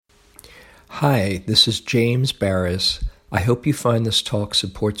Hi, this is James Baraz. I hope you find this talk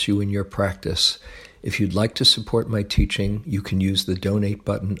supports you in your practice. If you'd like to support my teaching, you can use the donate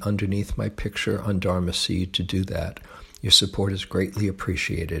button underneath my picture on Dharma Seed to do that. Your support is greatly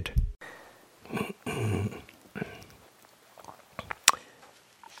appreciated.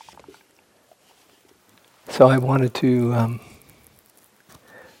 So I wanted to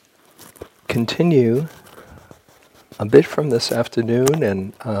continue a bit from this afternoon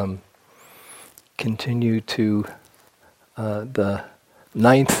and continue to the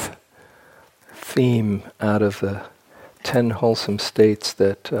ninth theme out of the 10 wholesome states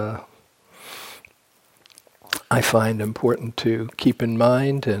that I find important to keep in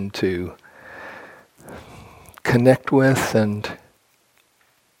mind and to connect with and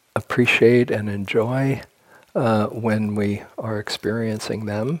appreciate and enjoy when we are experiencing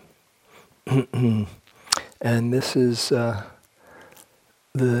them. And this is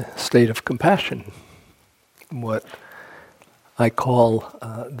the state of compassion, what I call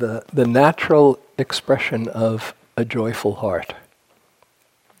the natural expression of a joyful heart.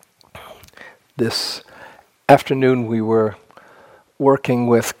 This afternoon we were working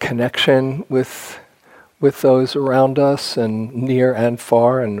with connection with those around us and near and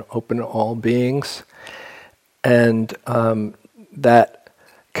far and open to all beings. And that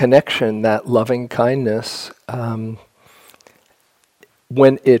connection, that loving kindness,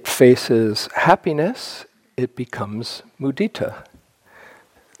 when it faces happiness, it becomes mudita,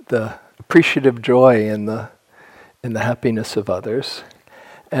 the appreciative joy in the happiness of others.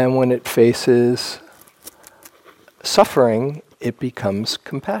 And when it faces suffering, it becomes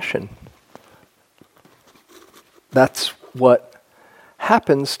compassion. That's what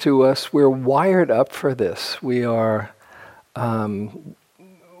happens to us. We're wired up for this. We are not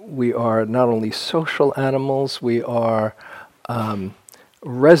only social animals, we are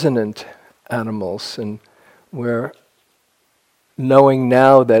resonant animals, and we're knowing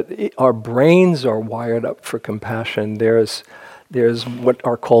now that our brains are wired up for compassion. There's what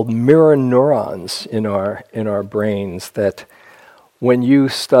are called mirror neurons in our brains, that when you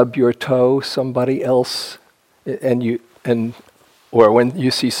stub your toe, somebody else or when you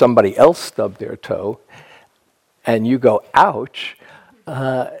see somebody else stub their toe and you go ouch,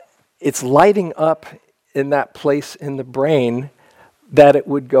 it's lighting up in that place in the brain that it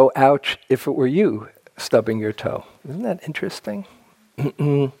would go ouch if it were you stubbing your toe. Isn't that interesting?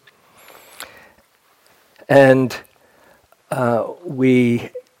 And we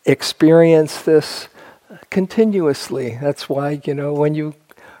experience this continuously. That's why, when you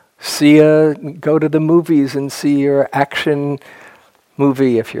go to the movies and see your action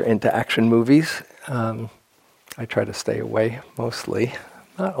movie, if you're into action movies, I try to stay away mostly,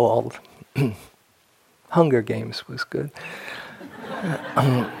 not all. Hunger Games was good.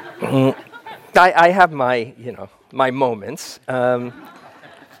 I have my moments,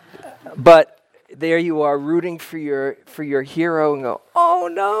 but there you are rooting for your hero and go, oh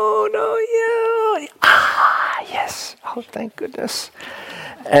no, yes, oh thank goodness,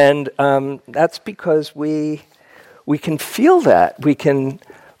 and that's because we can feel that, we can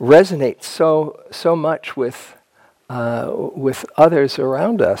resonate so much with others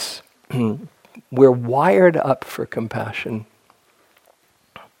around us. We're wired up for compassion.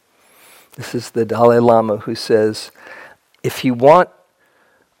 This is the Dalai Lama who says, if you want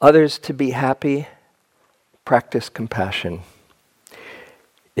others to be happy, practice compassion.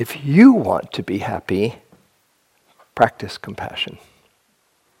 If you want to be happy, practice compassion.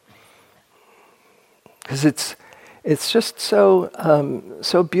 Because it's just so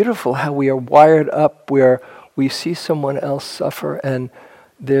beautiful how we are wired up where we see someone else suffer and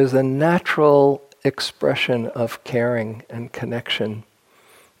there's a natural expression of caring and connection.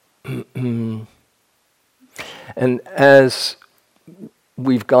 And as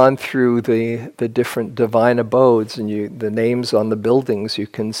we've gone through the different divine abodes and the names on the buildings, you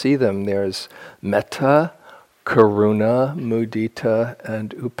can see them. There's metta, karuna, mudita,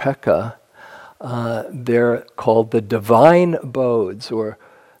 and upekkha. They're called the divine abodes or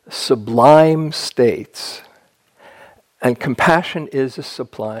sublime states. And compassion is a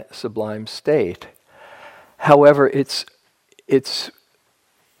sublime state. However, it's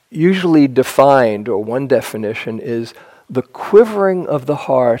usually defined, or one definition is the quivering of the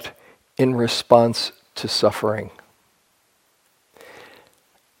heart in response to suffering.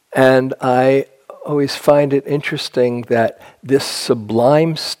 And I always find it interesting that this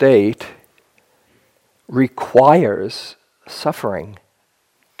sublime state requires suffering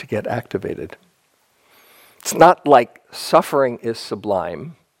to get activated. It's not like suffering is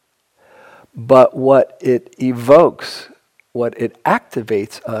sublime, but what it evokes what it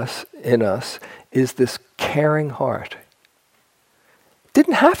activates in us is this caring heart.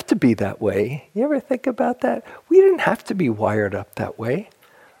 Didn't have to be that way. You ever think about that? We didn't have to be wired up that way.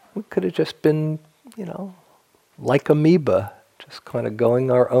 We could have just been, like amoeba, just kind of going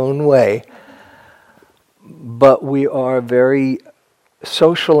our own way. But we are very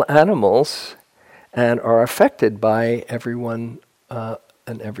social animals and are affected by everyone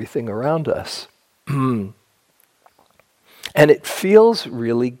and everything around us. And it feels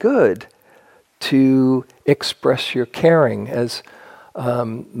really good to express your caring. As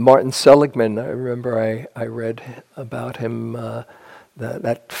Martin Seligman, I remember I read about him,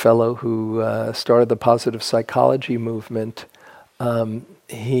 that fellow who started the positive psychology movement.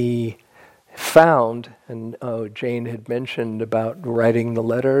 He found, and Jane had mentioned about writing the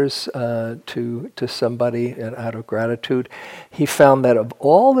letters to somebody out of gratitude. He found that of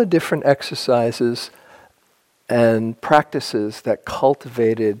all the different exercises and practices that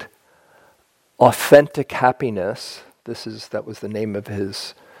cultivated authentic happiness, that was the name of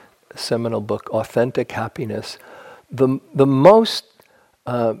his seminal book, Authentic Happiness, the most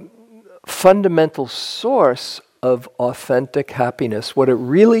fundamental source of authentic happiness, what it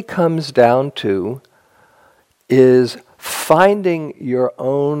really comes down to is finding your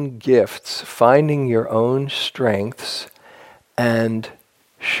own gifts, finding your own strengths, and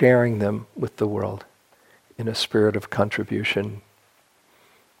sharing them with the world in a spirit of contribution.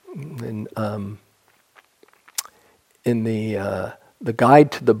 In the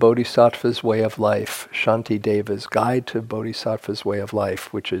Guide to the Bodhisattva's Way of Life, Shanti Deva's Guide to Bodhisattva's Way of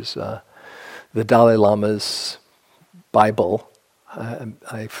Life, which is the Dalai Lama's Bible.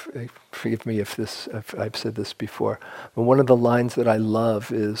 Forgive me if I've said this before, but one of the lines that I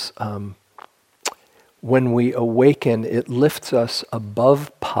love is, when we awaken, it lifts us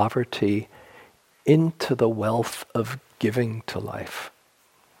above poverty into the wealth of giving to life.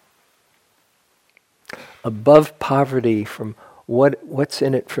 Above poverty, from what's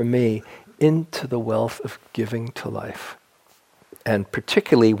in it for me, into the wealth of giving to life. And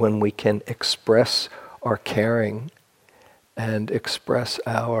particularly when we can express our caring and express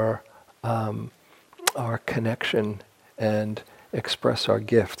our connection and express our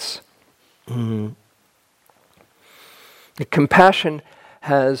gifts. Mm-hmm. The compassion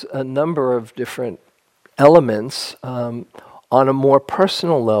has a number of different elements. On a more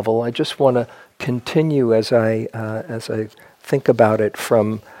personal level, I just want to continue as I think about it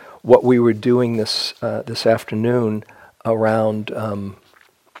from what we were doing this afternoon around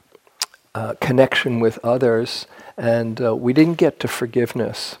connection with others, and we didn't get to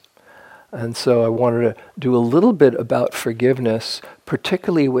forgiveness. And so I wanted to do a little bit about forgiveness,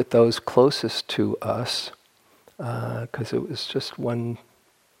 particularly with those closest to us, because it was just one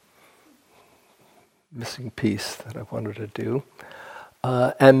missing piece that I wanted to do.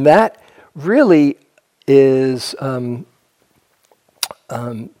 And that really is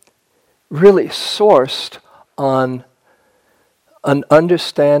really sourced on an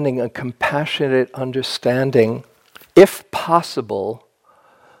understanding, a compassionate understanding, if possible,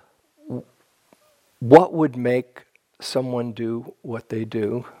 what would make someone do what they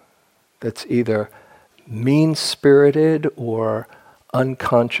do that's either mean-spirited or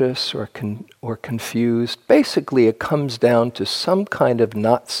unconscious or confused. Basically, it comes down to some kind of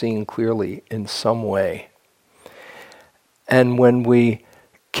not seeing clearly in some way. And when we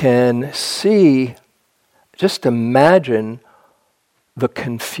can see, just imagine the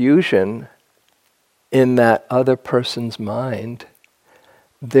confusion in that other person's mind,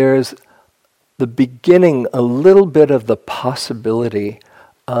 there's the beginning, a little bit of the possibility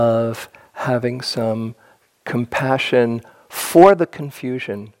of having some compassion for the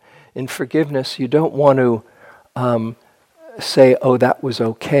confusion. In forgiveness, you don't want to say, oh, that was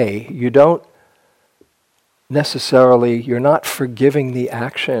okay. You don't necessarily, you're not forgiving the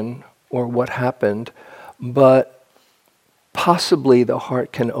action or what happened, but possibly the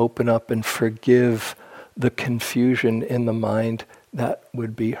heart can open up and forgive the confusion in the mind that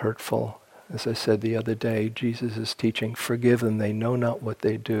would be hurtful. As I said the other day, Jesus is teaching, forgive them, they know not what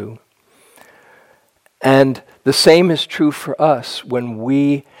they do. And the same is true for us when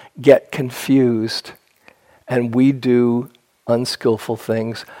we get confused and we do unskillful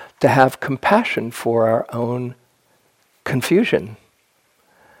things, to have compassion for our own confusion.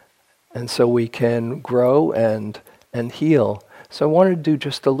 And so we can grow and heal. So I wanted to do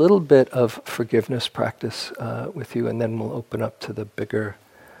just a little bit of forgiveness practice with you, and then we'll open up to the bigger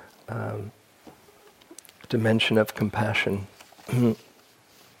dimension of compassion.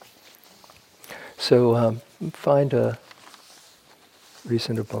 So find a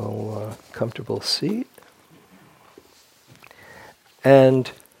reasonable, comfortable seat.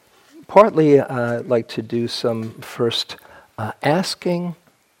 And partly I'd like to do some first asking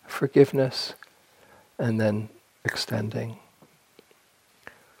forgiveness and then extending.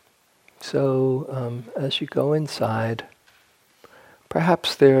 So as you go inside,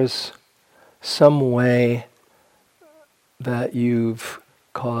 perhaps there's some way that you've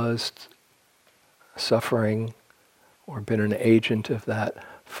caused suffering or been an agent of that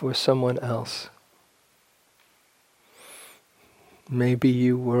for someone else. Maybe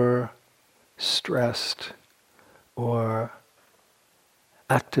you were stressed or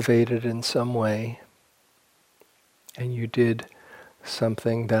activated in some way, and you did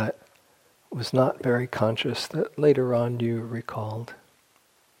something that was not very conscious that later on you recalled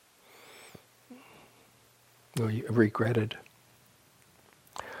or you regretted.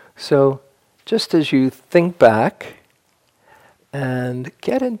 So just as you think back and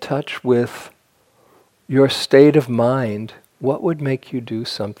get in touch with your state of mind, what would make you do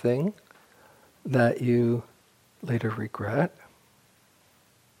something that you later regret?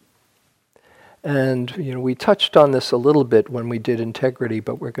 And we touched on this a little bit when we did integrity,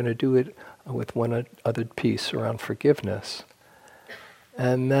 but we're going to do it with one other piece around forgiveness.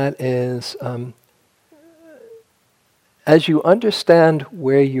 And that is, as you understand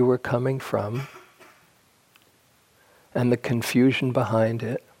where you were coming from and the confusion behind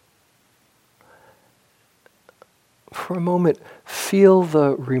it, for a moment, feel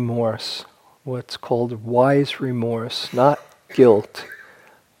the remorse, what's called wise remorse, not guilt,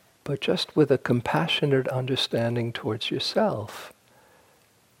 but just with a compassionate understanding towards yourself.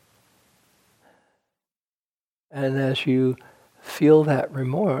 And as you feel that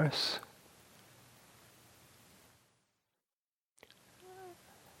remorse,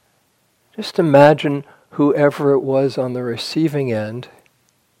 just imagine whoever it was on the receiving end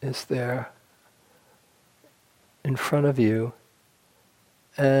is there in front of you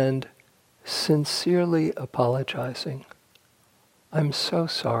and sincerely apologizing. I'm so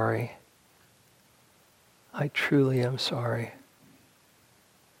sorry. I truly am sorry.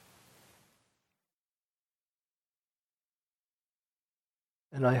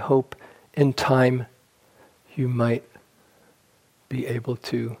 And I hope in time you might be able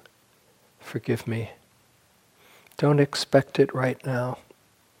to forgive me. Don't expect it right now.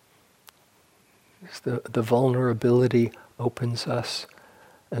 The vulnerability opens us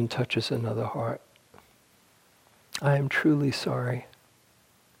and touches another heart. I am truly sorry.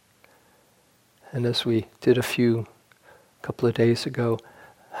 And as we did a couple of days ago,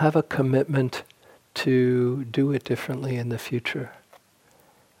 have a commitment to do it differently in the future.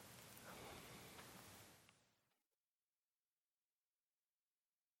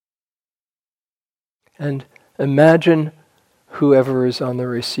 And imagine whoever is on the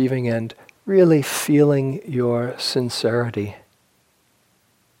receiving end really feeling your sincerity.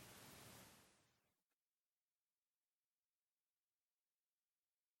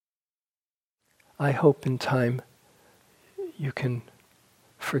 I hope in time you can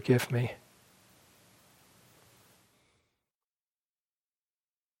forgive me.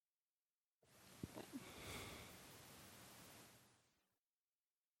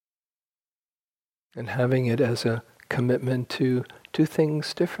 And having it as a commitment to do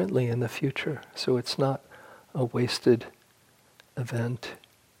things differently in the future, so it's not a wasted event.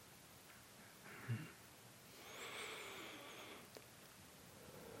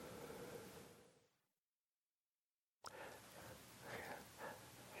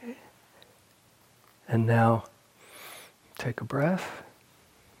 And now, take a breath.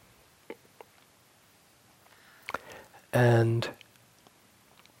 And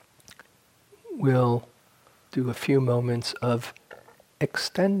we'll do a few moments of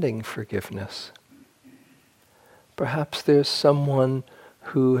extending forgiveness. Perhaps there's someone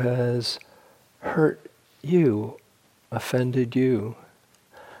who has hurt you, offended you,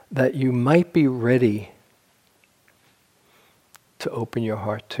 that you might be ready to open your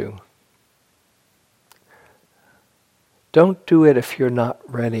heart to. Don't do it if you're not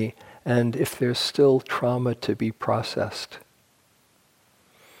ready and if there's still trauma to be processed.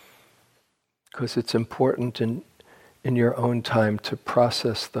 Because it's important in your own time to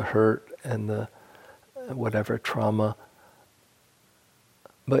process the hurt and the whatever trauma.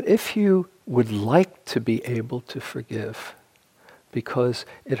 But if you would like to be able to forgive because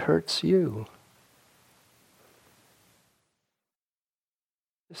it hurts you,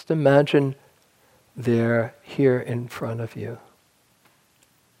 just imagine they're here in front of you.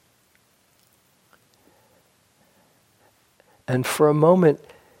 And for a moment,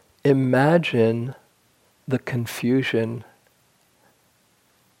 imagine the confusion,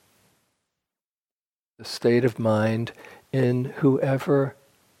 the state of mind in whoever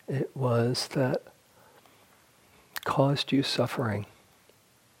it was that caused you suffering.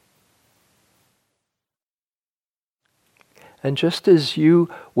 And just as you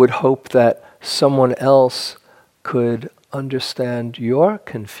would hope that someone else could understand your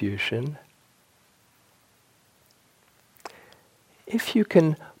confusion, if you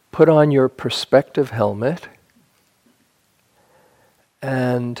can put on your perspective helmet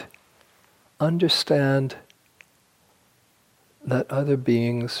and understand that other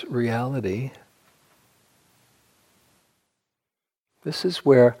being's reality, this is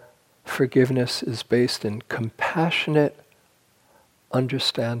where forgiveness is based in compassionate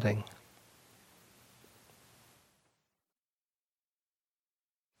understanding.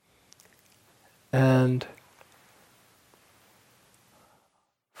 And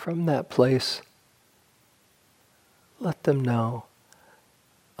from that place, let them know,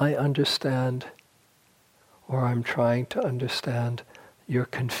 I understand, or I'm trying to understand your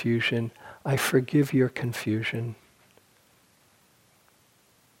confusion. I forgive your confusion.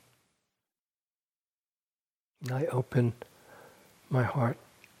 I open my heart.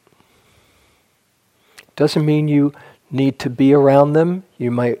 Doesn't mean you need to be around them.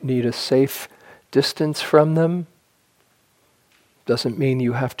 You might need a safe distance from them. Doesn't mean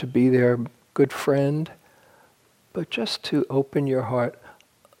you have to be their good friend. But just to open your heart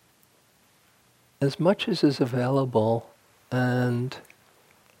as much as is available and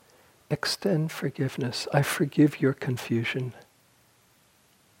extend forgiveness. I forgive your confusion.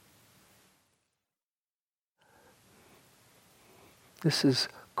 This is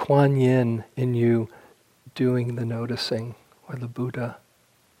Kuan Yin in you doing the noticing, or the Buddha,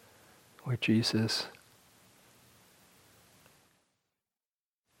 or Jesus.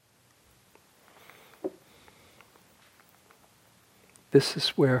 This is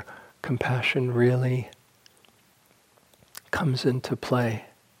where compassion really comes into play.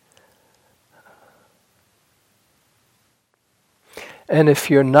 And if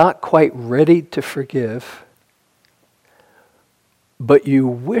you're not quite ready to forgive, but you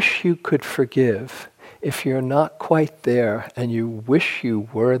wish you could forgive, if you're not quite there and you wish you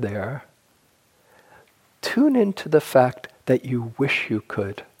were there, tune into the fact that you wish you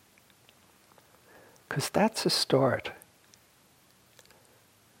could. Because that's a start.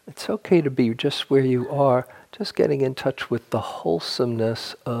 It's okay to be just where you are, just getting in touch with the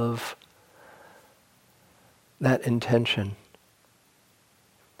wholesomeness of that intention.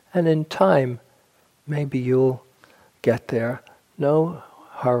 And in time, maybe you'll get there. No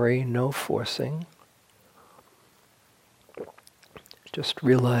hurry, no forcing. Just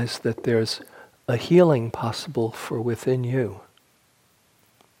realize that there's a healing possible for within you.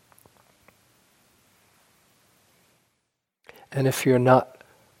 And if you're not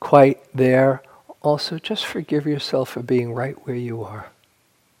quite there, also just forgive yourself for being right where you are.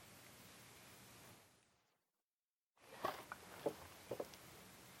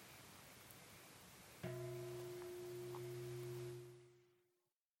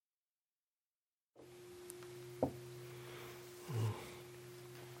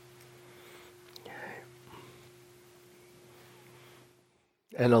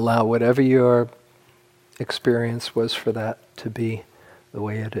 And allow whatever your experience was for that to be the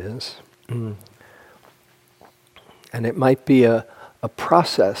way it is. And it might be a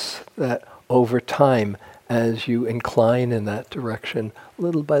process that over time, as you incline in that direction,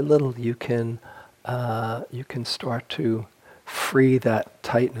 little by little, you can start to free that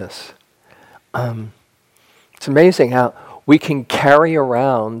tightness. It's amazing how we can carry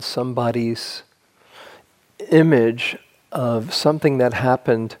around somebody's image of something that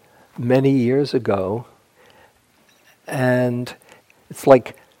happened many years ago, and it's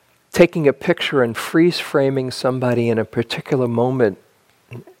like taking a picture and freeze framing somebody in a particular moment.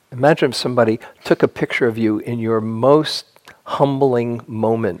 Imagine if somebody took a picture of you in your most humbling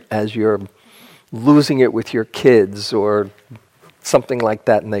moment as you're losing it with your kids or something like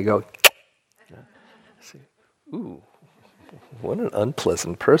that, and they go, ooh, what an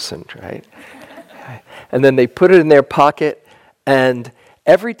unpleasant person, right? And then they put it in their pocket, and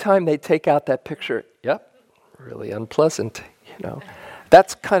every time they take out that picture, yep, really unpleasant, you know.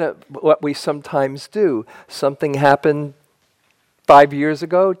 That's kind of what we sometimes do. Something happened 5 years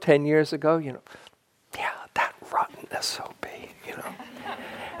ago, 10 years ago, you know, yeah, that rotten SOB, you know.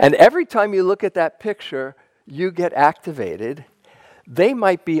 And every time you look at that picture, you get activated. They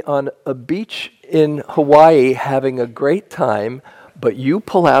might be on a beach in Hawaii having a great time, but you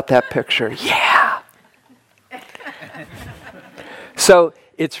pull out that picture, yeah! So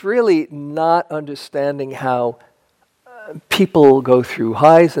it's really not understanding how people go through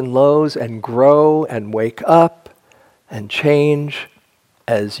highs and lows and grow and wake up and change,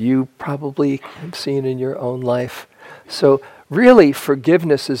 as you probably have seen in your own life. So really,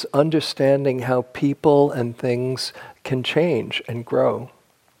 forgiveness is understanding how people and things can change and grow.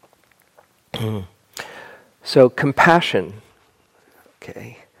 So compassion,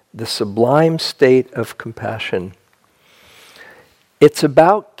 okay, the sublime state of compassion. It's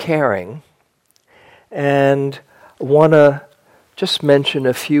about caring, and I want to just mention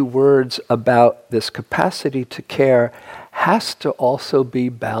a few words about this capacity to care has to also be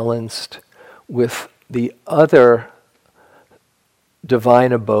balanced with the other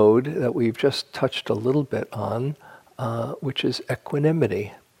divine abode that we've just touched a little bit on, which is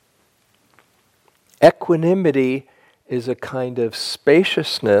equanimity. Equanimity is a kind of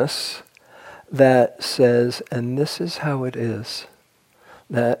spaciousness that says, and this is how it is,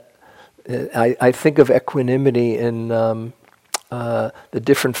 that I think of equanimity in the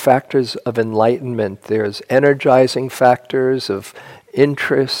different factors of enlightenment. There's energizing factors of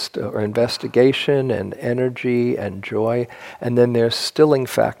interest or investigation and energy and joy, and then there's stilling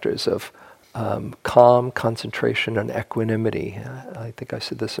factors of calm, concentration, and equanimity. I think I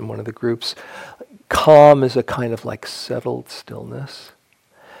said this in one of the groups. Calm is a kind of like settled stillness,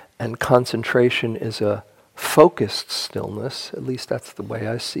 and concentration is a focused stillness, at least that's the way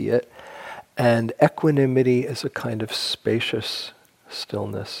I see it, and equanimity is a kind of spacious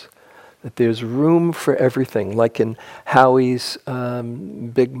stillness, that there's room for everything, like in Howie's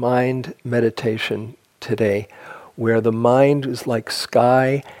big mind meditation today, where the mind is like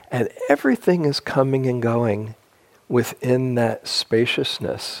sky and everything is coming and going within that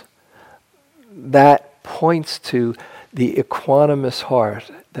spaciousness. That points to the equanimous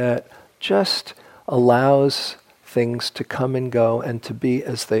heart that just allows things to come and go and to be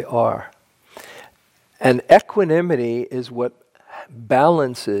as they are. And equanimity is what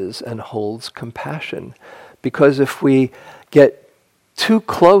balances and holds compassion. Because if we get too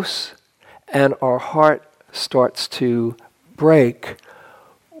close and our heart starts to break,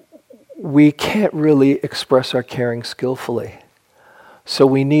 we can't really express our caring skillfully. So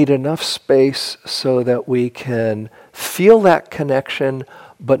we need enough space so that we can feel that connection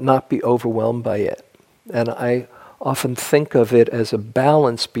but not be overwhelmed by it. And I often think of it as a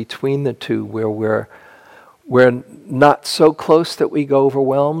balance between the two, where we're not so close that we get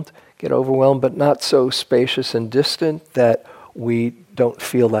overwhelmed, but not so spacious and distant that we don't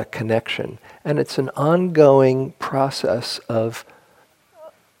feel that connection. And it's an ongoing process of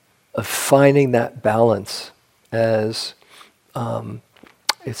finding that balance. As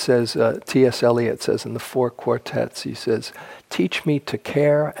it says, T.S. Eliot says in the Four Quartets, he says, "Teach me to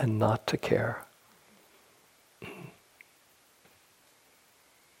care and not to care."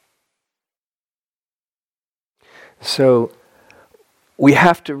 So we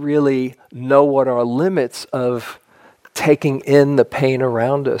have to really know what our limits of taking in the pain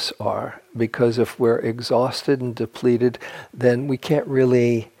around us are, because if we're exhausted and depleted, then we can't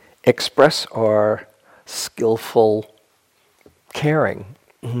really express our skillful caring.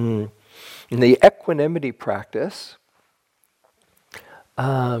 And the equanimity practice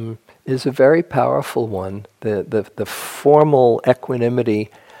is a very powerful one. The formal equanimity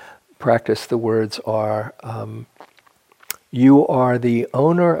practice, the words are, you are the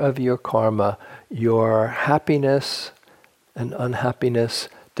owner of your karma. Your happiness and unhappiness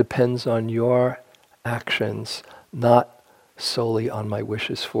depends on your actions, not solely on my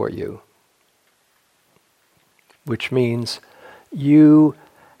wishes for you. Which means you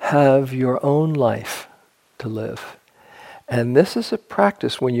have your own life to live. And this is a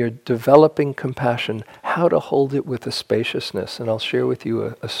practice when you're developing compassion, how to hold it with a spaciousness. And I'll share with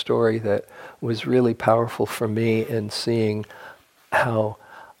you a story that was really powerful for me in seeing how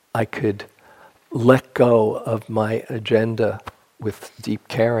I could let go of my agenda with deep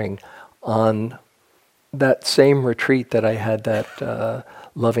caring on that same retreat that I had that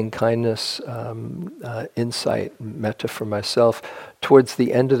loving kindness insight, metta for myself. Towards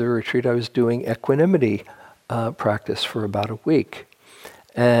the end of the retreat, I was doing equanimity practice for about a week.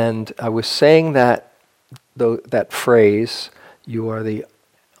 And I was saying that phrase, you are the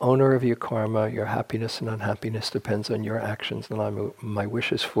owner of your karma, your happiness and unhappiness depends on your actions and my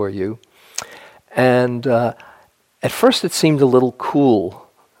wishes for you. And at first it seemed a little cool,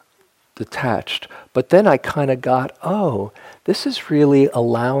 detached, but then I kind of got, this is really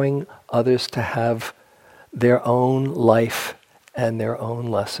allowing others to have their own life and their own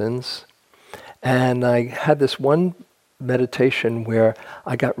lessons. And I had this one meditation where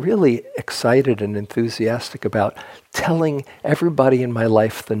I got really excited and enthusiastic about telling everybody in my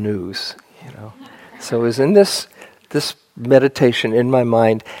life the news, So it was in this meditation in my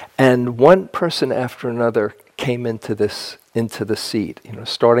mind, and one person after another came into the seat.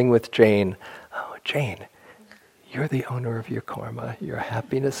 Starting with Jane. Oh, Jane, you're the owner of your karma, your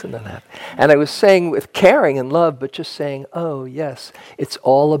happiness and unhappiness. And I was saying with caring and love, but just saying, oh yes, it's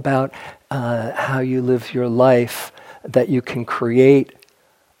all about how you live your life, that you can create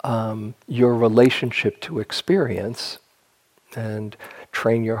your relationship to experience and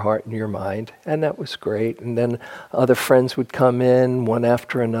train your heart and your mind. And that was great. And then other friends would come in one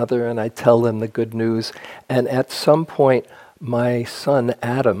after another, and I'd tell them the good news. And at some point, my son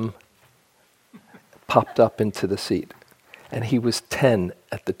Adam popped up into the seat. And he was 10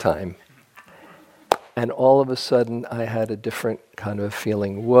 at the time. And all of a sudden, I had a different kind of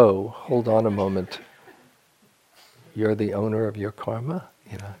feeling. Whoa, hold on a moment. You're the owner of your karma.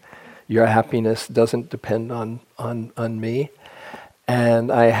 Your happiness doesn't depend on me.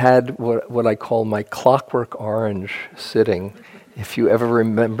 And I had what I call my Clockwork Orange sitting. If you ever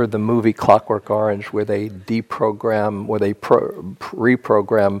remember the movie Clockwork Orange, where they reprogram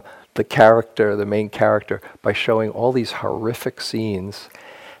the main character, by showing all these horrific scenes,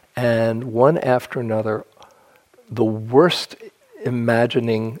 and one after another, the worst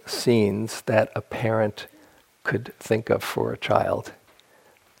imagining scenes that a parent could think of for a child.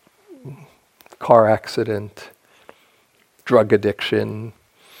 Car accident, drug addiction,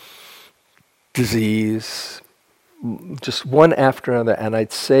 disease, just one after another. And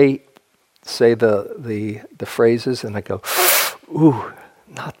I'd say the phrases, and I go, ooh,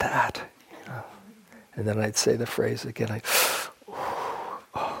 not that. And then I'd say the phrase again.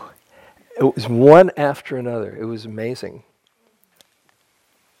 It was one after another. It was amazing.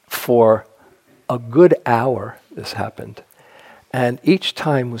 For a good hour, this happened. And each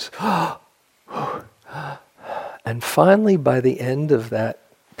time was, and finally, by the end of that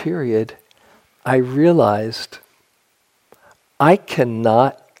period, I realized I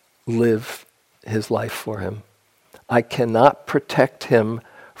cannot live his life for him. I cannot protect him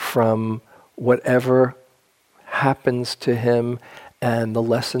from whatever happens to him and the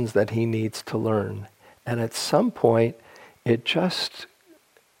lessons that he needs to learn. And at some point, it just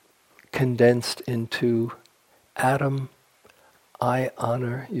condensed into, Adam, I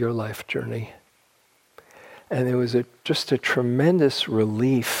honor your life journey. And there was just a tremendous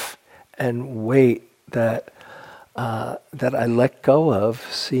relief and weight that I let go of,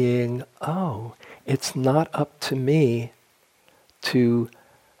 seeing, oh, it's not up to me to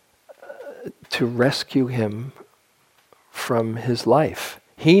rescue him from his life.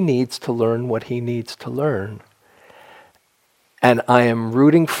 He needs to learn what he needs to learn. And I am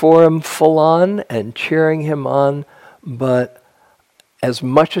rooting for him full on and cheering him on, but as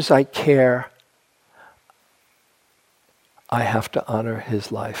much as I care, I have to honor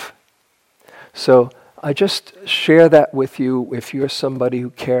his life. So I just share that with you if you're somebody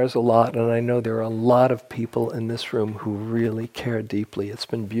who cares a lot, and I know there are a lot of people in this room who really care deeply. It's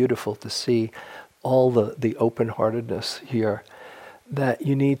been beautiful to see all the open-heartedness here, that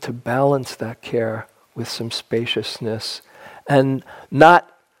you need to balance that care with some spaciousness and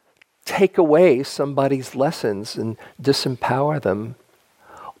not take away somebody's lessons and disempower them.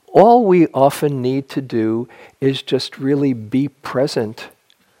 All we often need to do is just really be present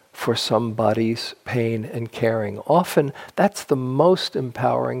for somebody's pain and caring. Often, that's the most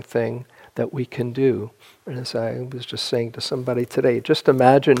empowering thing that we can do. And as I was just saying to somebody today, just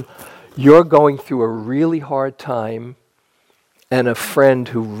imagine you're going through a really hard time, and a friend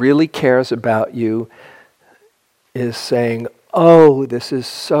who really cares about you is saying, oh, this is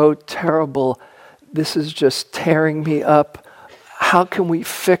so terrible. This is just tearing me up. How can we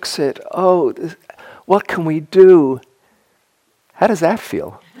fix it? Oh, what can we do? How does that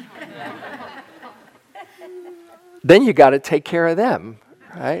feel? Then you got to take care of them,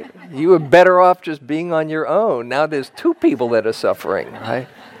 right? You were better off just being on your own. Now there's two people that are suffering, right?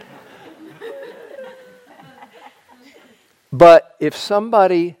 But if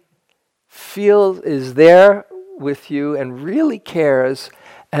somebody is there with you and really cares,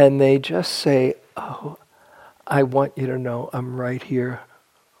 and they just say, oh, I want you to know I'm right here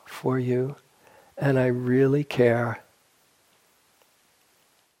for you, and I really care.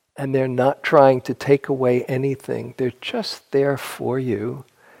 And they're not trying to take away anything. They're just there for you.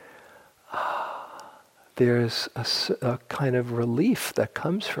 There's a kind of relief that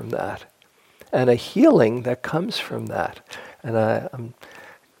comes from that, and a healing that comes from that. And I'm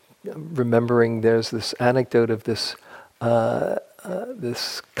remembering there's this anecdote of this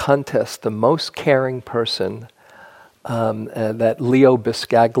contest, the most caring person, that Leo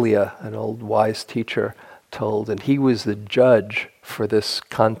Biscaglia, an old wise teacher, told, and he was the judge for this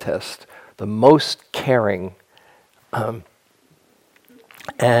contest, the most caring.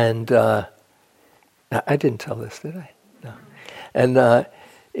 And I didn't tell this, did I? No. And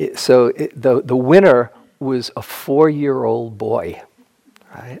the winner was a 4-year-old boy,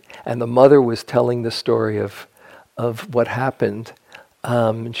 right? And the mother was telling the story of what happened.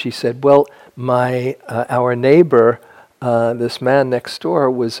 And she said, "Well, our neighbor, this man next door,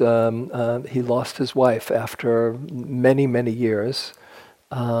 he lost his wife after many, many years,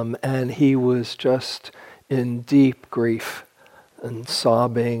 and he was just in deep grief and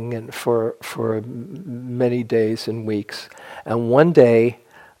sobbing and for many days and weeks. And one day,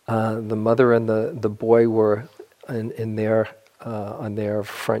 the mother and the boy were in their on their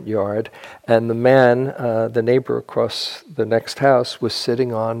front yard, and the man, the neighbor across the next house, was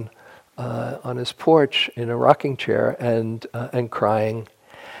sitting on his porch in a rocking chair and crying.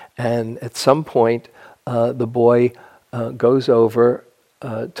 And at some point, the boy goes over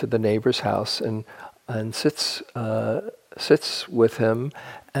to the neighbor's house and sits with him,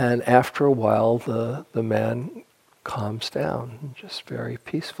 and after a while the man calms down, just very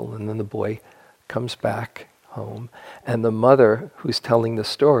peaceful, and then the boy comes back home, and the mother, who's telling the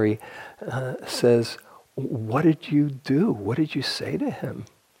story, says, "What did you do? What did you say to him?"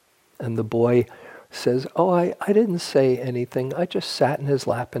 And the boy says, "Oh, I didn't say anything. I just sat in his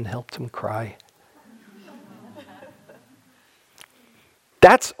lap and helped him cry."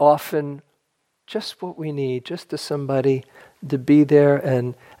 That's often just what we need, just somebody to be there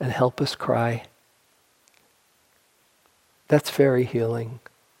and help us cry. That's very healing.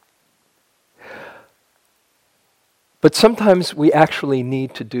 But sometimes we actually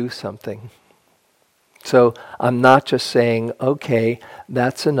need to do something. So I'm not just saying, okay,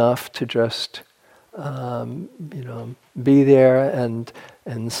 that's enough to just be there and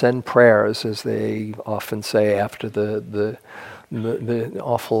send prayers, as they often say after the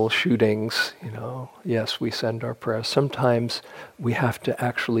awful shootings. Yes, we send our prayers. Sometimes we have to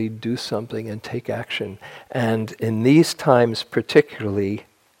actually do something and take action. And in these times particularly,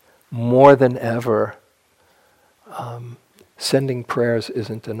 more than ever, sending prayers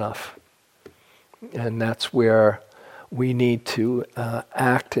isn't enough. And that's where we need to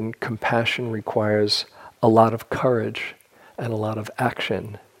act, and compassion requires a lot of courage and a lot of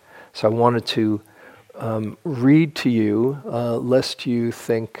action. So I wanted to read to you, lest you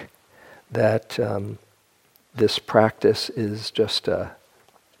think that this practice is just a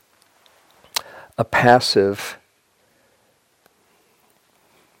passive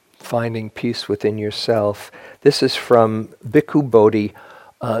finding peace within yourself. This is from Bhikkhu Bodhi,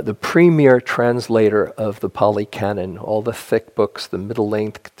 the premier translator of the Pali Canon. All the thick books, the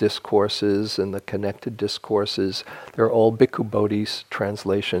middle-length discourses and the connected discourses, they're all Bhikkhu Bodhi's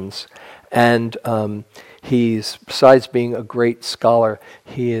translations. And he's, besides being a great scholar,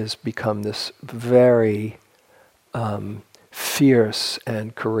 he has become this very fierce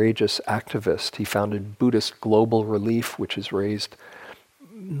and courageous activist. He founded Buddhist Global Relief, which has raised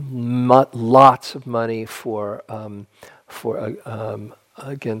lots of money for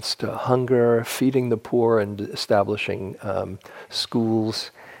against hunger, feeding the poor, and establishing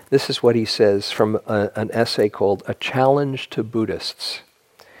schools. This is what he says from an essay called "A Challenge to Buddhists."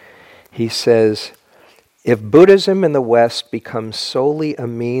 He says, "If Buddhism in the West becomes solely a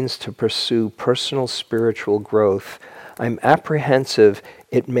means to pursue personal spiritual growth, I'm apprehensive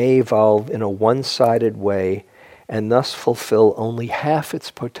it may evolve in a one-sided way and thus fulfill only half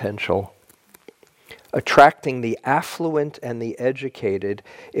its potential. Attracting the affluent and the educated,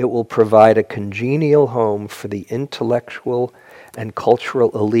 it will provide a congenial home for the intellectual and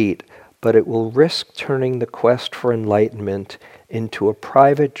cultural elite, but it will risk turning the quest for enlightenment into a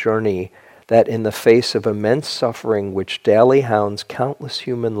private journey that, in the face of immense suffering which daily hounds countless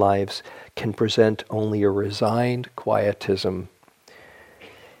human lives, can present only a resigned quietism.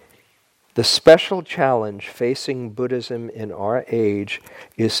 The special challenge facing Buddhism in our age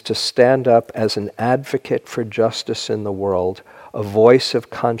is to stand up as an advocate for justice in the world, a voice of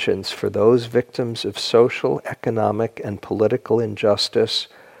conscience for those victims of social, economic, and political injustice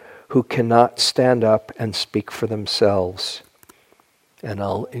who cannot stand up and speak for themselves." And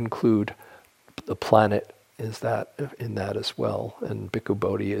I'll include the planet in that as well. And Bhikkhu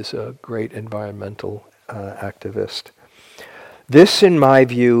Bodhi is a great environmental activist. This, in my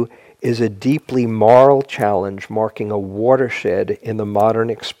view, is a deeply moral challenge marking a watershed in the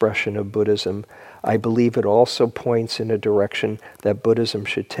modern expression of Buddhism. I believe it also points in a direction that Buddhism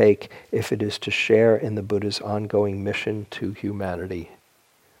should take if it is to share in the Buddha's ongoing mission to humanity.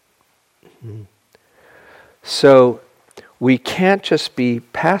 So we can't just be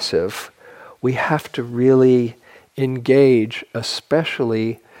passive. We have to really engage,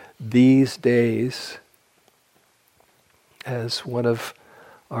 especially these days. As one of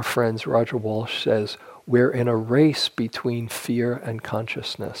our friends, Roger Walsh, says, we're in a race between fear and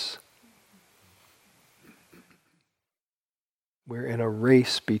consciousness. We're in a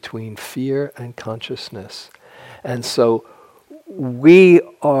race between fear and consciousness. And so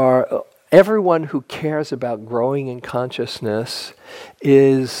everyone who cares about growing in consciousness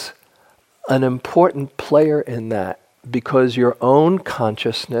is an important player in that, because your own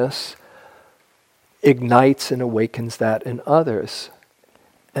consciousness ignites and awakens that in others.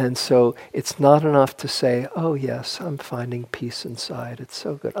 And so it's not enough to say, oh yes, I'm finding peace inside. It's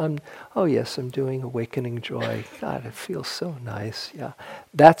so good. Oh yes, I'm doing awakening joy. God, it feels so nice. Yeah.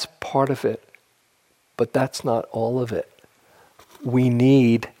 That's part of it, but that's not all of it. We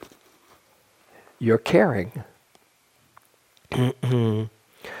need your caring.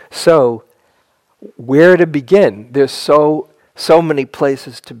 So, where to begin? There's so many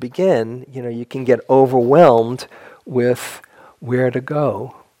places to begin. You can get overwhelmed with where to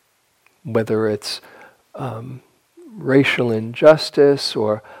go. Whether it's racial injustice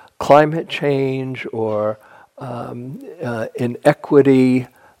or climate change or inequity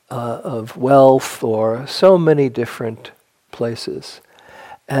of wealth, or so many different places.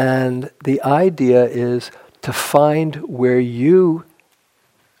 And the idea is to find where you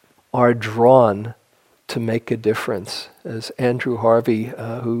are drawn to make a difference. As Andrew Harvey,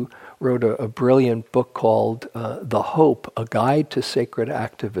 who wrote a brilliant book called The Hope, A Guide to Sacred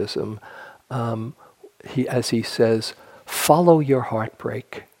Activism, as he says, follow your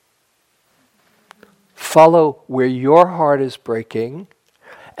heartbreak. Follow where your heart is breaking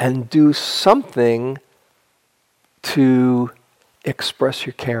and do something to express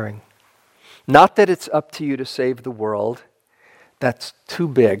your caring. Not that it's up to you to save the world. That's too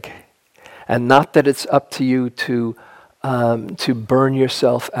big. And not that it's up to you to burn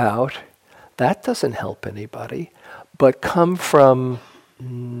yourself out. That doesn't help anybody. But come from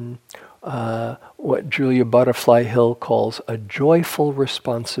what Julia Butterfly Hill calls a joyful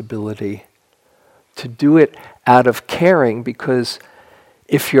responsibility. To do it out of caring, because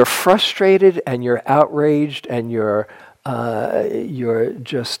if you're frustrated and you're outraged and you're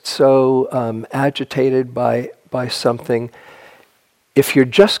just so agitated by something, if you're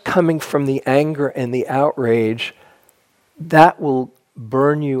just coming from the anger and the outrage, that will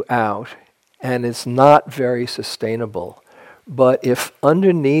burn you out and is not very sustainable. But if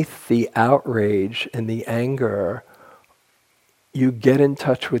underneath the outrage and the anger, you get in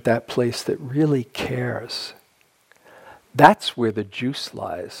touch with that place that really cares, that's where the juice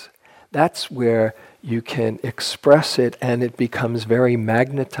lies. That's where you can express it and it becomes very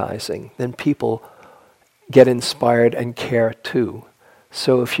magnetizing. Then people get inspired and care too.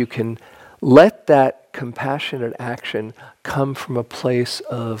 So if you can let that compassionate action come from a place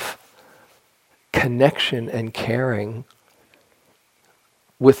of connection and caring,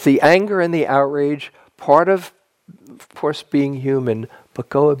 with the anger and the outrage, part of course being human, but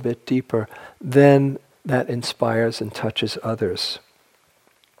go a bit deeper, then that inspires and touches others.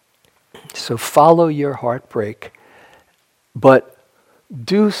 So follow your heartbreak, but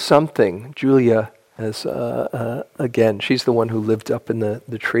do something. Julia, as again, she's the one who lived up in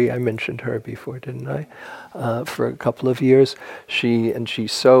the tree. I mentioned her before, didn't I? For a couple of years,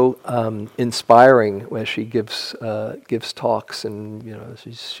 she's so inspiring when she gives talks, and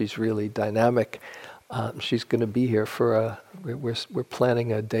she's really dynamic. She's going to be here for we're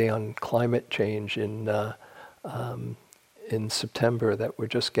planning a day on climate change in September that we're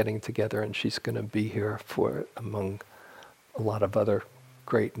just getting together, and she's going to be here for among a lot of other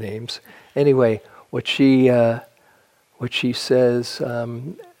great names. Anyway, what she says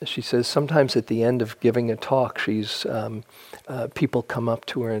sometimes at the end of giving a talk, people come up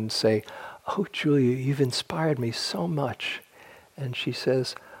to her and say, "Oh, Julia, you've inspired me so much," and she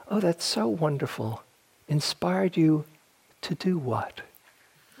says, "Oh, that's so wonderful. Inspired you to do what?"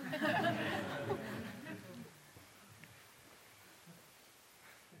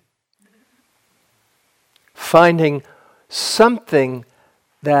 Finding something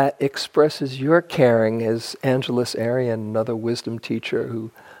that expresses your caring, as Angeles Arian, another wisdom teacher who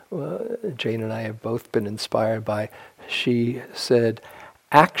Jane and I have both been inspired by, she said,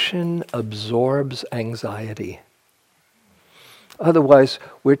 action absorbs anxiety. Otherwise,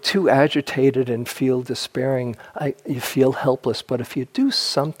 we're too agitated and feel despairing. You feel helpless. But if you do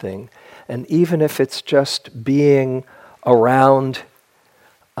something, and even if it's just being around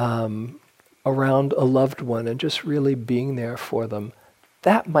a loved one and just really being there for them,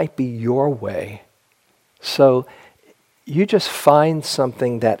 that might be your way. So you just find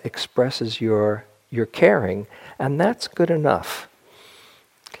something that expresses your caring, and that's good enough.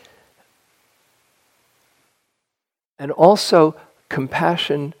 And also,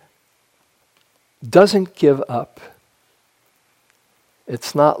 compassion doesn't give up.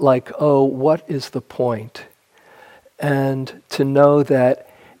 It's not like, oh, what is the point? And to know that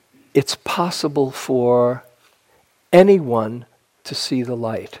it's possible for anyone to see the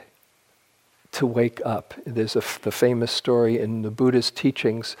light, to wake up. There's the famous story in the Buddhist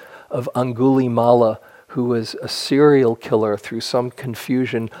teachings of Angulimala, who was a serial killer through some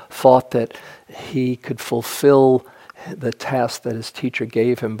confusion, thought that he could fulfill the task that his teacher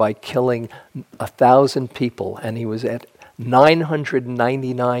gave him by killing 1,000 people. And he was at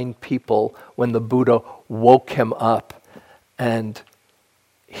 999 people when the Buddha woke him up. And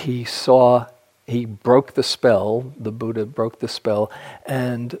he broke the spell, the Buddha broke the spell,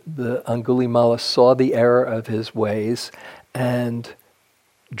 and the Angulimala saw the error of his ways and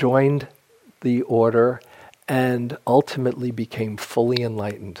joined the order and ultimately became fully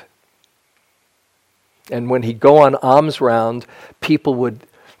enlightened. And when he'd go on alms round, people would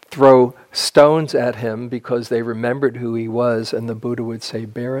throw stones at him because they remembered who he was, and the Buddha would say,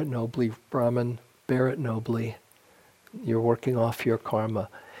 "Bear it nobly, Brahman, bear it nobly. You're working off your karma."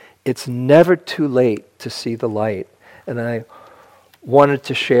 It's never too late to see the light. And I wanted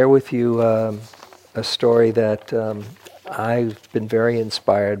to share with you a story that I've been very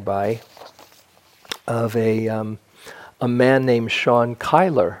inspired by, of a man named Sean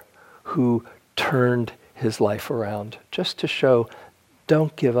Kyler, who turned his life around, just to show,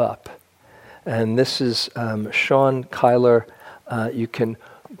 don't give up. And this is Sean Kyler. You can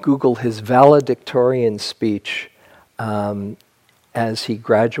Google his valedictorian speech as he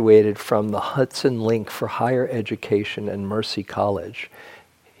graduated from the Hudson Link for Higher Education and Mercy College.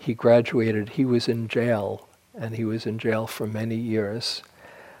 He graduated, he was in jail, and he was in jail for many years.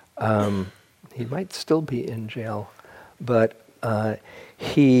 He might still be in jail, but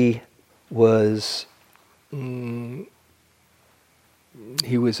he was a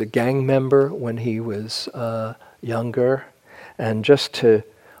gang member when he was younger, and just to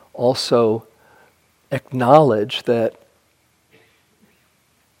also acknowledge that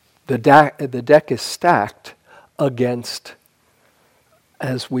the deck is stacked against,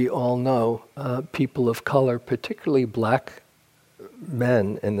 as we all know, people of color, particularly black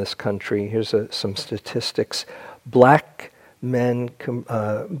men in this country. Here's some statistics. Black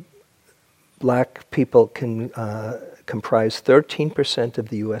people can comprise 13% of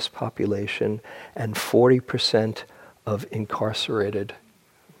the U.S. population and 40% of incarcerated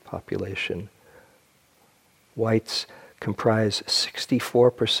population. Whites comprise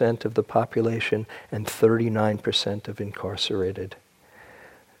 64% of the population and 39% of incarcerated.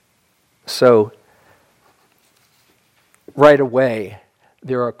 So, right away,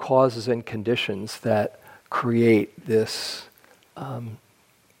 there are causes and conditions that create this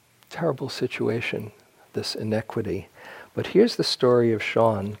terrible situation, this inequity. But here's the story of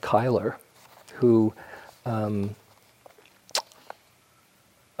Sean Kyler, who a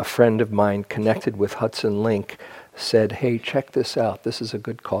friend of mine connected with Hudson Link said, "Hey, check this out. This is a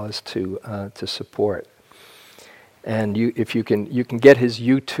good cause to support." And if you can get his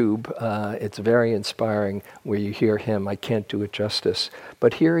YouTube. It's very inspiring where you hear him. I can't do it justice,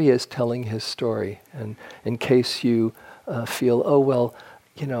 but here he is telling his story. And in case you feel, oh well,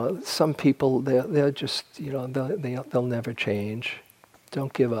 some people they're just they'll never change.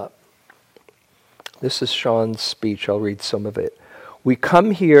 Don't give up. This is Sean's speech. I'll read some of it. "We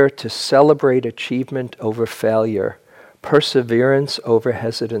come here to celebrate achievement over failure, perseverance over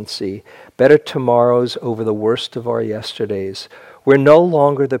hesitancy, better tomorrows over the worst of our yesterdays. We're no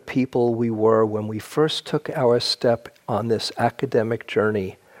longer the people we were when we first took our step on this academic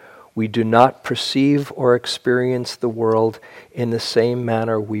journey. We do not perceive or experience the world in the same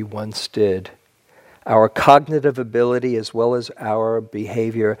manner we once did. Our cognitive ability as well as our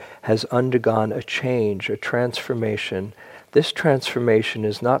behavior has undergone a change, a transformation. This transformation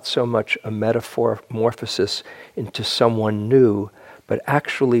is not so much a metamorphosis into someone new, but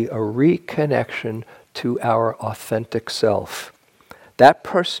actually a reconnection to our authentic self. That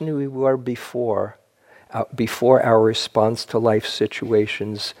person we were before our response to life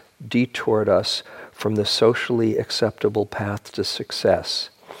situations detoured us from the socially acceptable path to success."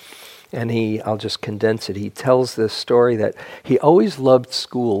 And I'll just condense it. He tells this story that he always loved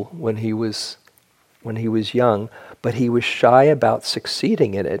school when he was young, but he was shy about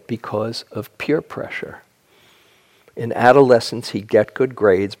succeeding in it because of peer pressure. In adolescence, he'd get good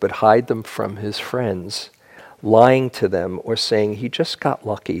grades, but hide them from his friends, lying to them or saying he just got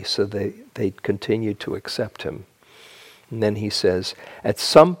lucky so they'd continue to accept him. And then he says, "At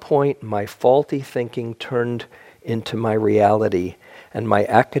some point, my faulty thinking turned into my reality, and my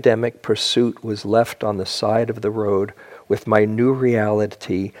academic pursuit was left on the side of the road With my new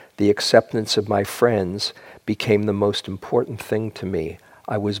reality, the acceptance of my friends became the most important thing to me.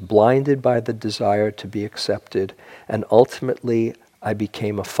 I was blinded by the desire to be accepted, and ultimately I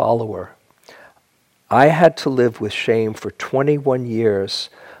became a follower. I had to live with shame for 21 years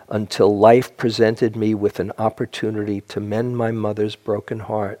until life presented me with an opportunity to mend my mother's broken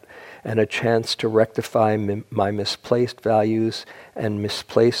heart and a chance to rectify my misplaced values and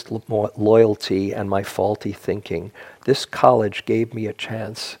misplaced loyalty and my faulty thinking. This college gave me a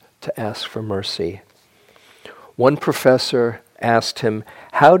chance to ask for mercy. One professor asked him,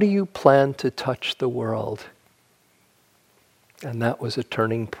 "How do you plan to touch the world?" And that was a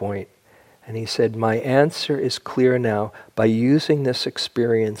turning point. And he said, "My answer is clear now. By using this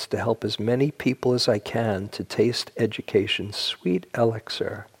experience to help as many people as I can to taste education's sweet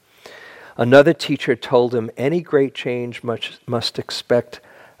elixir." Another teacher told him, "Any great change must expect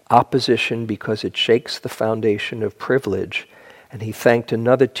opposition because it shakes the foundation of privilege." And he thanked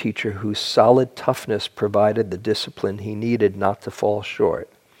another teacher whose solid toughness provided the discipline he needed not to fall short.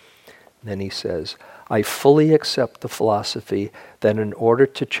 And then he says, "I fully accept the philosophy that in order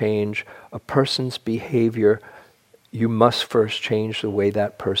to change a person's behavior, you must first change the way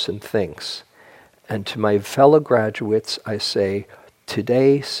that person thinks. And to my fellow graduates, I say,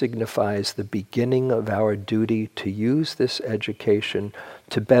 today signifies the beginning of our duty to use this education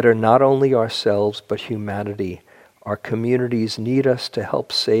to better not only ourselves but humanity. Our communities need us to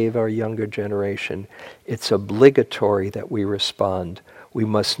help save our younger generation. It's obligatory that we respond. We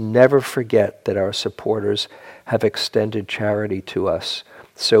must never forget that our supporters have extended charity to us,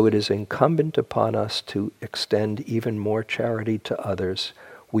 so it is incumbent upon us to extend even more charity to others.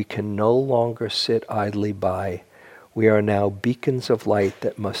 We can no longer sit idly by. We are now beacons of light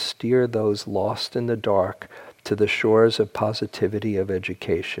that must steer those lost in the dark to the shores of positivity of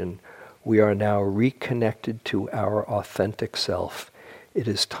education. We are now reconnected to our authentic self. It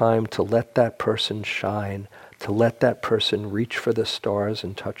is time to let that person shine, to let that person reach for the stars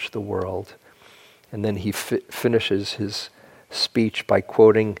and touch the world." And then he finishes his speech by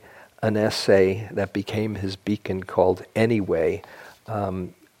quoting an essay that became his beacon called "Anyway,"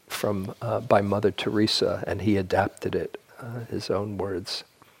 by Mother Teresa, and he adapted it, his own words.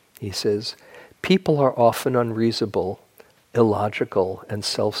 He says, "People are often unreasonable, illogical, and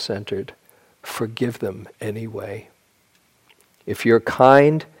self-centered. Forgive them anyway. If you're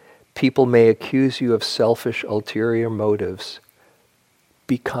kind, people may accuse you of selfish, ulterior motives.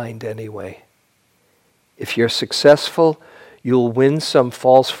 Be kind anyway. If you're successful, you'll win some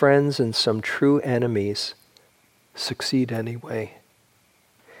false friends and some true enemies. Succeed anyway.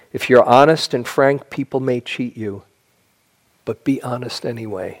 If you're honest and frank, people may cheat you, but be honest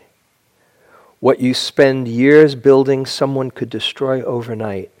anyway. What you spend years building, someone could destroy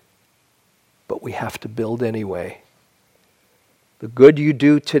overnight, but we have to build anyway. The good you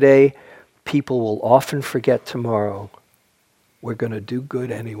do today, people will often forget tomorrow. We're going to do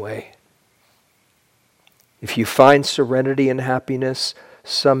good anyway. If you find serenity and happiness,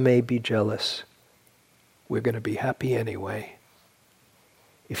 some may be jealous. We're going to be happy anyway.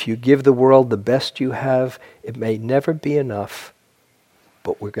 If you give the world the best you have, it may never be enough,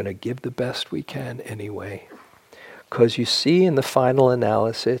 but we're going to give the best we can anyway. Because you see, in the final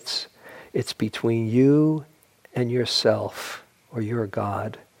analysis, it's between you and yourself or your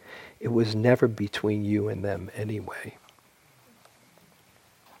God. It was never between you and them anyway.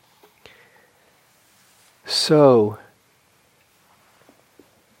 So,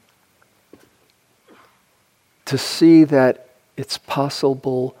 to see that it's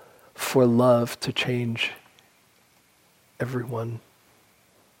possible for love to change everyone,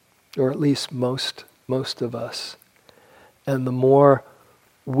 or at least most of us. And the more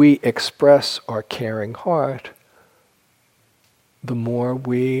we express our caring heart, the more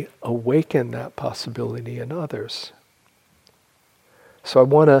we awaken that possibility in others. So I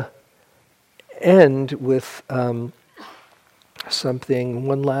want to end with one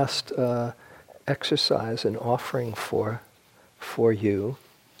last exercise, an offering for you.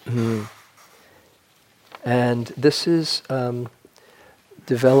 And this is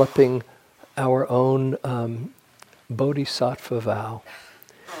developing our own bodhisattva vow.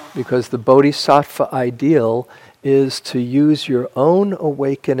 Because the bodhisattva ideal is to use your own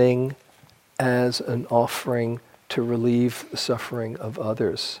awakening as an offering to relieve the suffering of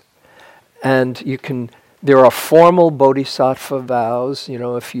others. And there are formal bodhisattva vows. You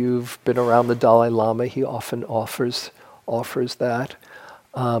know, if you've been around the Dalai Lama, he often offers that.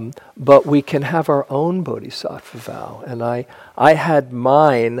 But we can have our own bodhisattva vow. And I had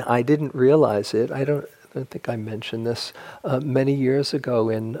mine. I didn't realize it. don't think I mentioned this. Many years ago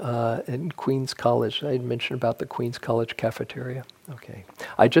in Queens College, I had mentioned about the Queens College cafeteria. Okay.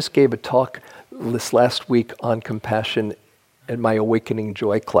 I just gave a talk this last week on compassion in my Awakening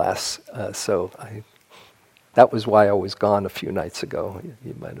Joy class. That was why I was gone a few nights ago.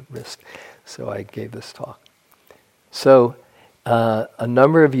 You might have missed. So I gave this talk. So a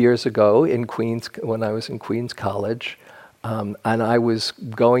number of years ago in Queens, when I was in Queens College, and I was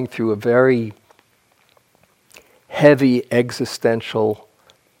going through a very heavy existential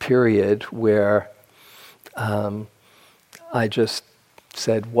period where I just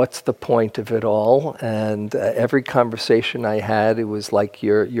said, what's the point of it all? And every conversation I had, it was like,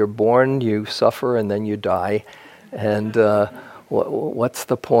 you're born, you suffer, and then you die. And what's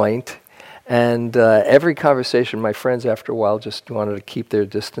the point? And every conversation, my friends after a while just wanted to keep their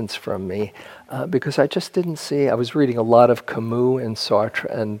distance from me because I just didn't see. I was reading a lot of Camus and Sartre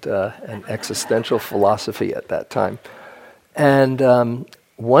and existential philosophy at that time. And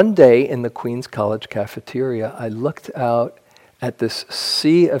one day in the Queens College cafeteria, I looked out at this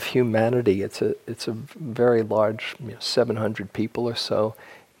sea of humanity. It's a very large, 700 people or so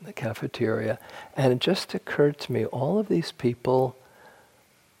in the cafeteria. And it just occurred to me, all of these people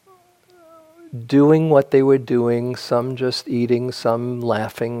doing what they were doing, some just eating, some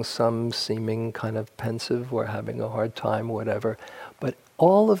laughing, some seeming kind of pensive or having a hard time, whatever. But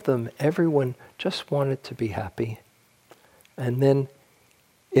all of them, everyone just wanted to be happy. And then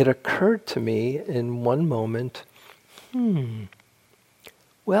it occurred to me in one moment,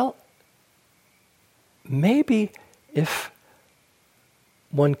 well, maybe if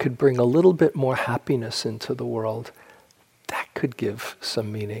one could bring a little bit more happiness into the world, that could give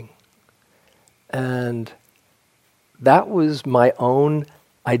some meaning. And that was my own,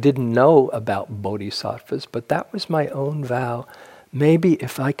 I didn't know about bodhisattvas, but that was my own vow. Maybe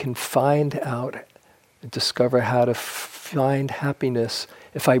if I can find out, discover how to find happiness,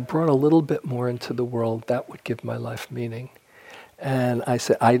 if I brought a little bit more into the world, that would give my life meaning. And I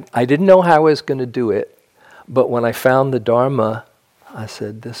said, I didn't know how I was going to do it, but when I found the Dharma, I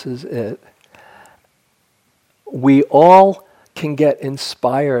said, this is it. We all can get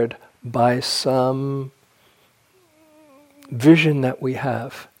inspired by some vision that we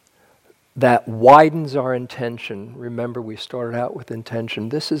have that widens our intention. Remember, we started out with intention.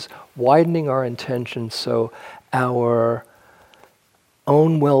 This is widening our intention so our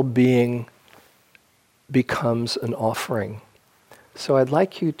own well-being becomes an offering. So I'd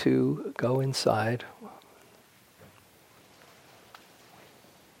like you to go inside.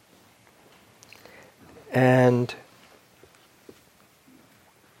 And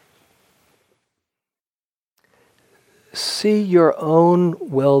see your own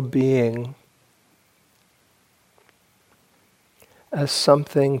well-being as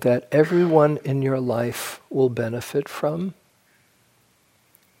something that everyone in your life will benefit from,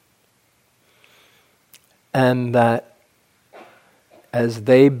 and that as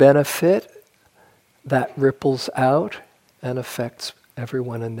they benefit, that ripples out and affects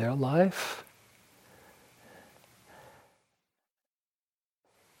everyone in their life.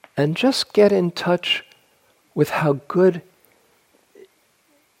 And just get in touch with how good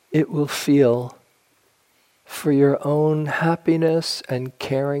it will feel for your own happiness and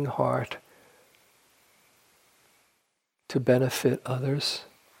caring heart to benefit others,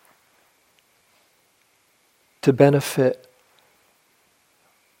 to benefit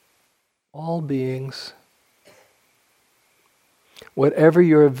all beings. Whatever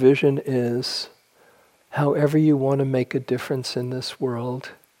your vision is, however you want to make a difference in this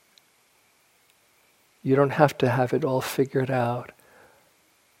world, you don't have to have it all figured out,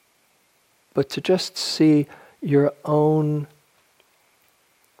 but to just see your own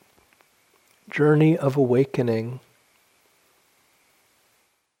journey of awakening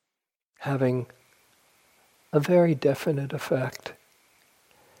having a very definite effect.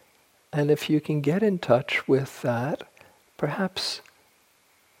 And if you can get in touch with that, perhaps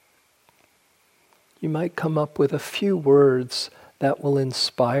you might come up with a few words that will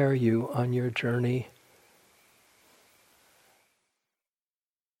inspire you on your journey.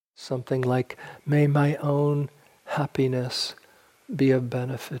 Something like, may my own happiness be of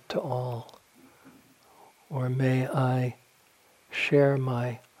benefit to all. Or may I share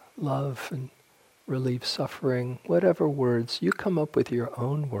my love and relieve suffering. Whatever words, you come up with your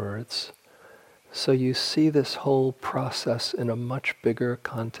own words. So you see this whole process in a much bigger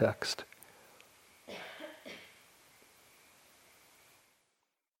context.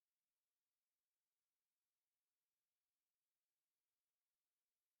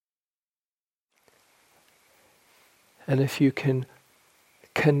 And if you can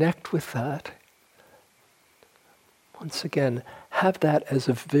connect with that, Once again, have that as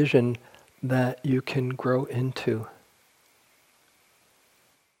a vision that you can grow into.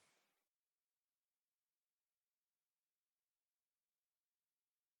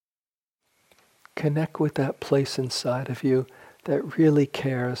 Connect with that place inside of you that really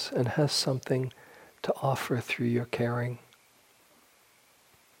cares and has something to offer through your caring.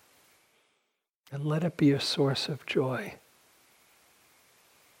 And let it be a source of joy,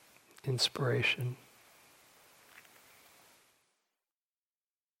 inspiration.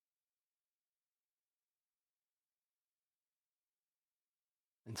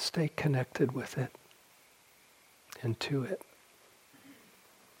 And stay connected with it and to it.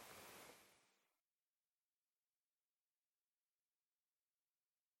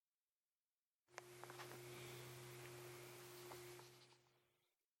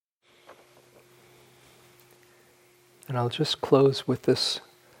 And I'll just close with this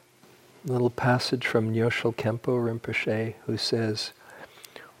little passage from Nyoshul Kempo Rinpoche, who says,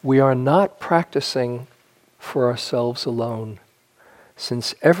 "We are not practicing for ourselves alone,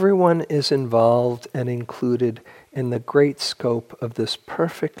 since everyone is involved and included in the great scope of this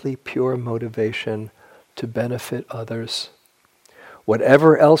perfectly pure motivation to benefit others.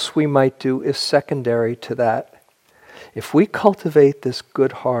 Whatever else we might do is secondary to that. If we cultivate this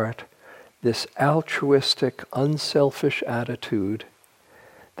good heart, this altruistic, unselfish attitude,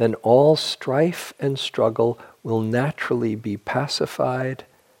 then all strife and struggle will naturally be pacified,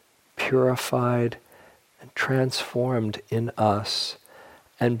 purified, and transformed in us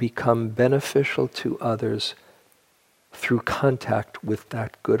and become beneficial to others through contact with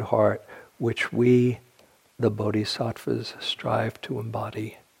that good heart which we, the Bodhisattvas, strive to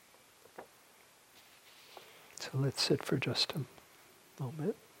embody." So let's sit for just a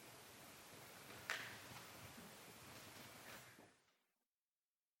moment.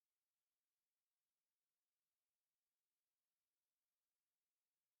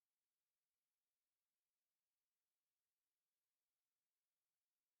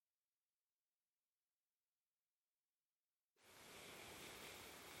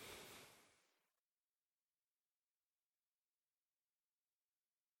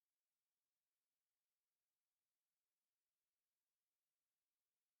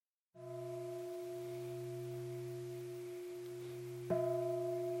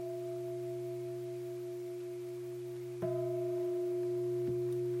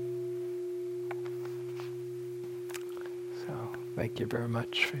 Thank you very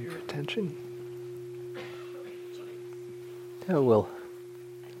much for your attention. Oh, well.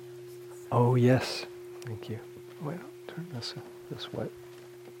 Oh, yes. Thank you. Well, turn this way.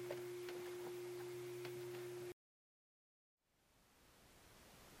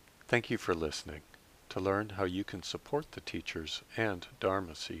 Thank you for listening. To learn how you can support the teachers and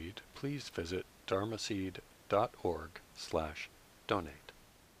Dharma Seed, please visit dharmaseed.org/donate.